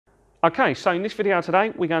Okay, so in this video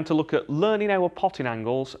today, we're going to look at learning our potting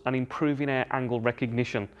angles and improving our angle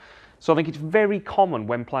recognition. So I think it's very common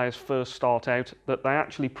when players first start out that they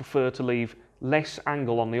actually prefer to leave less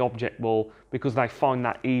angle on the object ball because they find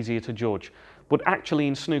that easier to judge. But actually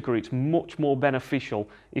in snooker, it's much more beneficial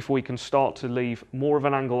if we can start to leave more of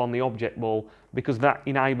an angle on the object ball, because that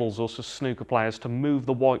enables us as snooker players to move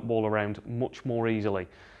the white ball around much more easily.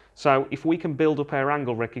 So if we can build up our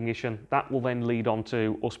angle recognition, that will then lead on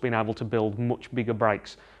to us being able to build much bigger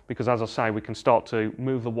breaks, because as I say, we can start to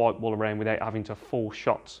move the white ball around without having to force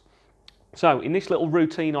shots. So in this little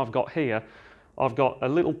routine I've got here, I've got a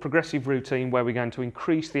little progressive routine where we're going to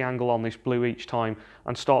increase the angle on this blue each time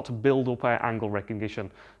and start to build up our angle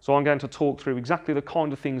recognition. So I'm going to talk through exactly the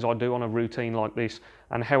kind of things I do on a routine like this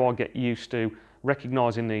and how I get used to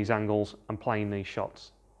recognising these angles and playing these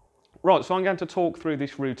shots. Right, so I'm going to talk through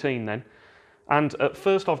this routine then. And at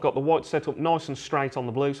first I've got the white set up nice and straight on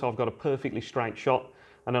the blue, so I've got a perfectly straight shot.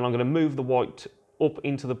 And then I'm going to move the white up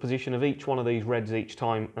into the position of each one of these reds each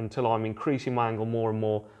time until I'm increasing my angle more and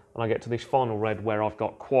more, and I get to this final red where I've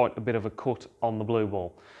got quite a bit of a cut on the blue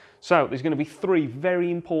ball. So there's going to be three very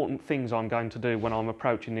important things I'm going to do when I'm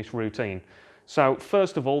approaching this routine. So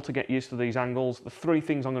first of all, to get used to these angles, the three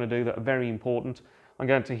things I'm going to do that are very important: I'm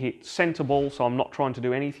going to hit centre ball, so I'm not trying to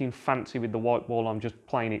do anything fancy with the white ball, I'm just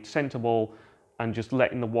playing it centre ball and just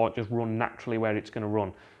letting the white just run naturally where it's going to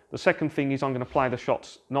run. The second thing is I'm going to play the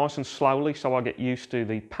shots nice and slowly, so I get used to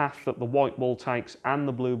the path that the white ball takes and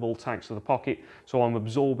the blue ball takes to the pocket, so I'm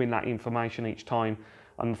absorbing that information each time.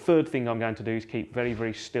 And the third thing I'm going to do is keep very,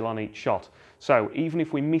 very still on each shot. So even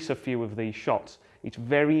if we miss a few of these shots, it's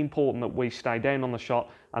very important that we stay down on the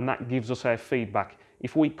shot, and that gives us our feedback.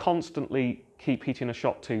 If we constantly keep hitting a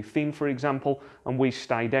shot too thin, for example, and we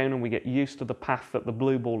stay down and we get used to the path that the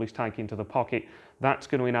blue ball is taking to the pocket, that's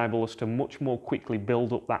going to enable us to much more quickly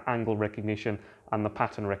build up that angle recognition and the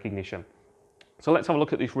pattern recognition. So let's have a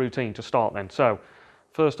look at this routine to start then. So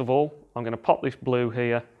first of all, I'm going to pop this blue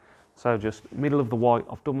here. So just middle of the white,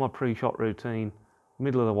 I've done my pre-shot routine,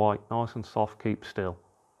 middle of the white, nice and soft, keep still.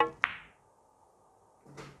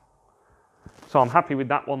 So I'm happy with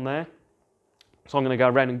that one there. So I'm going to go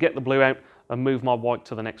around and get the blue out and move my white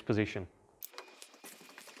to the next position.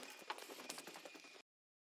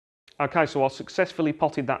 Okay, so I've successfully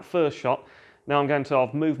potted that first shot. Now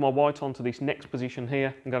I've moved my white onto this next position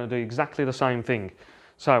here. I'm going to do exactly the same thing.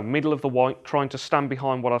 So middle of the white, trying to stand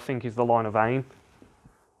behind what I think is the line of aim.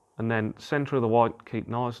 And then centre of the white, keep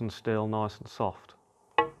nice and still, nice and soft.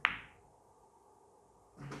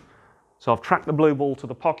 So I've tracked the blue ball to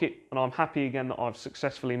the pocket, and I'm happy again that I've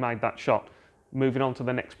successfully made that shot. Moving on to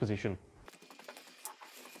the next position.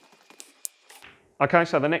 Okay,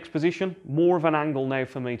 so the next position, more of an angle now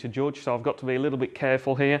for me to judge, so I've got to be a little bit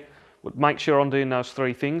careful here, but make sure I'm doing those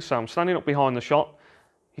three things. So I'm standing up behind the shot,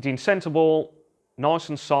 hitting centre ball, nice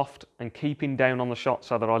and soft, and keeping down on the shot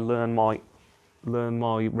so that I learn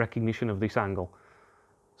my recognition of this angle.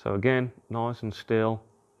 So again, nice and still.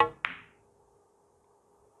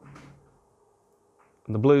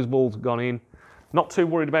 And the blues ball's gone in. Not too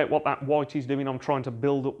worried about what that white is doing. I'm trying to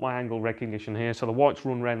build up my angle recognition here. So the white's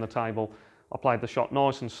run around the table. I played the shot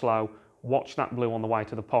nice and slow. Watch that blue on the way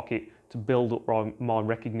to the pocket to build up my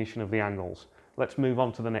recognition of the angles. Let's move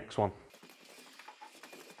on to the next one.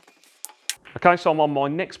 Okay, so I'm on my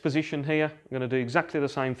next position here. I'm going to do exactly the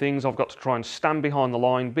same things. I've got to try and stand behind the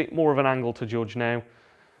line. A bit more of an angle to judge now.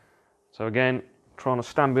 So again, trying to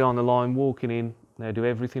stand behind the line, walking in. Now do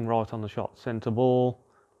everything right on the shot. Centre ball.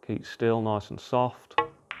 Keep still, nice and soft.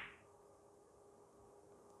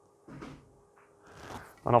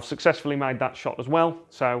 And I've successfully made that shot as well,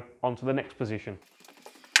 so on to the next position.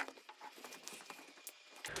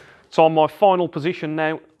 So on my final position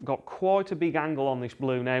now, got quite a big angle on this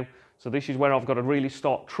blue now, so this is where I've got to really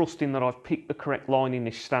start trusting that I've picked the correct line in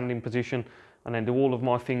this standing position, and then do all of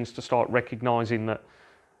my things to start recognising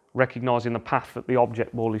the path that the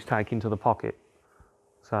object ball is taking to the pocket.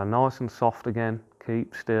 So nice and soft again,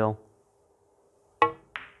 keep still.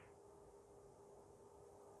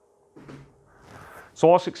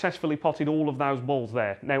 So I successfully potted all of those balls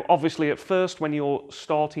there. Now obviously at first when you're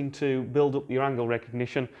starting to build up your angle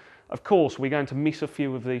recognition, of course we're going to miss a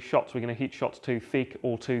few of these shots. We're going to hit shots too thick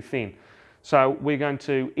or too thin. So we're going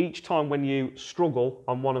to, each time when you struggle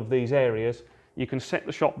on one of these areas, you can set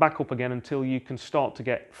the shot back up again until you can start to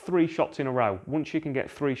get 3 shots in a row. Once you can get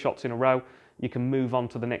 3 shots in a row, you can move on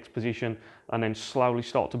to the next position and then slowly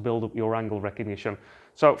start to build up your angle recognition.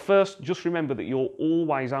 So first, just remember that you're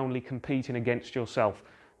always only competing against yourself,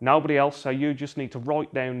 nobody else, so you just need to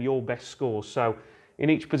write down your best scores. So In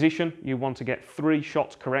each position, you want to get 3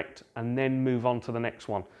 shots correct and then move on to the next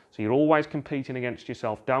one. So you're always competing against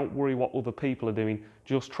yourself. Don't worry what other people are doing.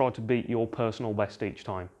 Just try to beat your personal best each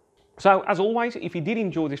time. So as always, if you did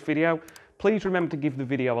enjoy this video, please remember to give the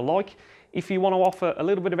video a like. If you want to offer a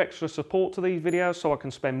little bit of extra support to these videos so I can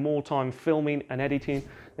spend more time filming and editing,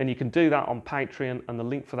 then you can do that on Patreon, and the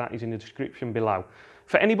link for that is in the description below.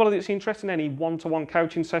 For anybody that's interested in any one-to-one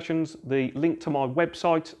coaching sessions, the link to my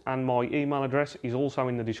website and my email address is also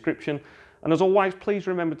in the description. And as always, please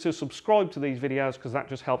remember to subscribe to these videos because that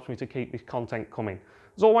just helps me to keep this content coming.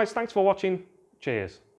 As always, thanks for watching. Cheers.